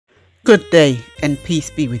Good day and peace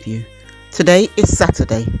be with you. Today is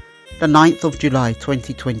Saturday, the 9th of July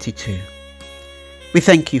 2022. We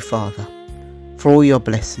thank you, Father, for all your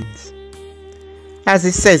blessings. As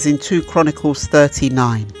it says in 2 Chronicles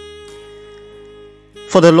 39,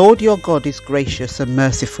 "For the Lord your God is gracious and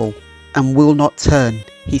merciful, and will not turn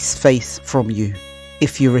his face from you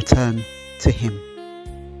if you return to him."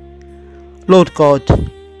 Lord God,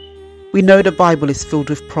 we know the Bible is filled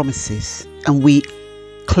with promises, and we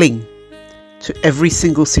cling to every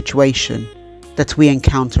single situation that we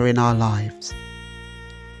encounter in our lives.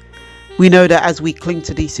 We know that as we cling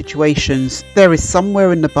to these situations, there is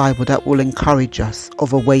somewhere in the Bible that will encourage us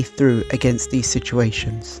of a way through against these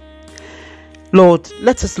situations. Lord,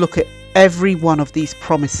 let us look at every one of these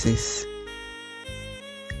promises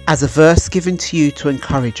as a verse given to you to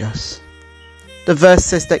encourage us. The verse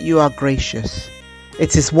says that you are gracious.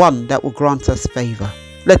 It is one that will grant us favour.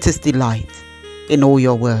 Let us delight in all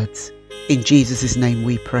your words. In Jesus' name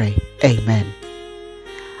we pray. Amen.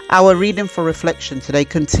 Our reading for reflection today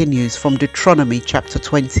continues from Deuteronomy chapter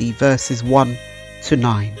 20 verses 1 to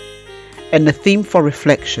 9. And the theme for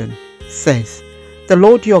reflection says, "The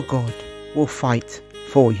Lord your God will fight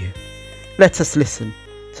for you." Let us listen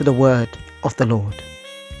to the word of the Lord.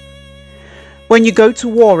 When you go to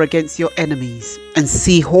war against your enemies and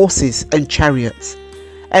see horses and chariots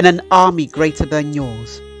and an army greater than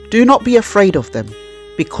yours, do not be afraid of them,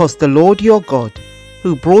 because the Lord your God,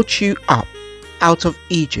 who brought you up out of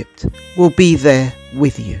Egypt, will be there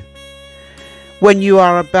with you. When you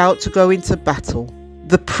are about to go into battle,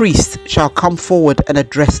 the priest shall come forward and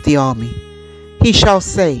address the army. He shall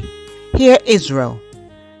say, "Hear, Israel,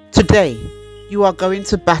 today you are going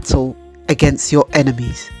to battle against your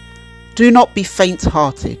enemies. Do not be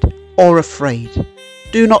faint-hearted or afraid.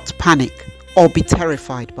 Do not panic or be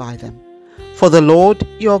terrified by them. For the Lord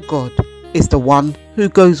your God is the one who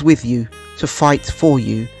goes with you to fight for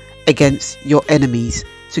you against your enemies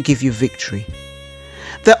to give you victory."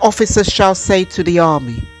 The officers shall say to the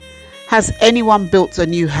army, "Has anyone built a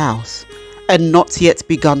new house and not yet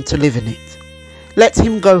begun to live in it? Let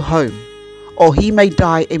him go home, or he may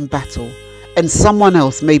die in battle, and someone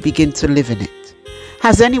else may begin to live in it.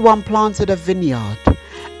 Has anyone planted a vineyard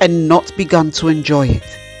and not begun to enjoy it?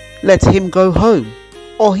 Let him go home,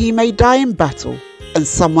 or he may die in battle, and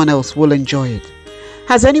someone else will enjoy it.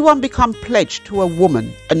 Has anyone become pledged to a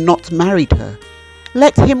woman and not married her?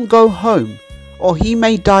 Let him go home, or he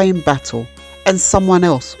may die in battle, and someone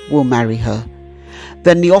else will marry her."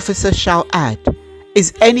 Then the officer shall add,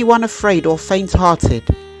 "Is anyone afraid or faint-hearted?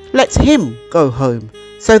 Let him go home,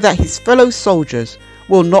 so that his fellow soldiers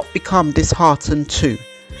will not become disheartened too."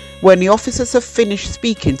 When the officers have finished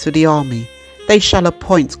speaking to the army, they shall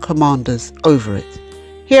appoint commanders over it.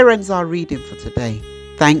 Here ends our reading for today.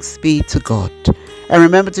 Thanks be to God. And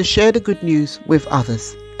remember to share the good news with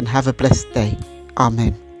others, and have a blessed day.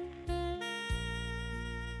 Amen.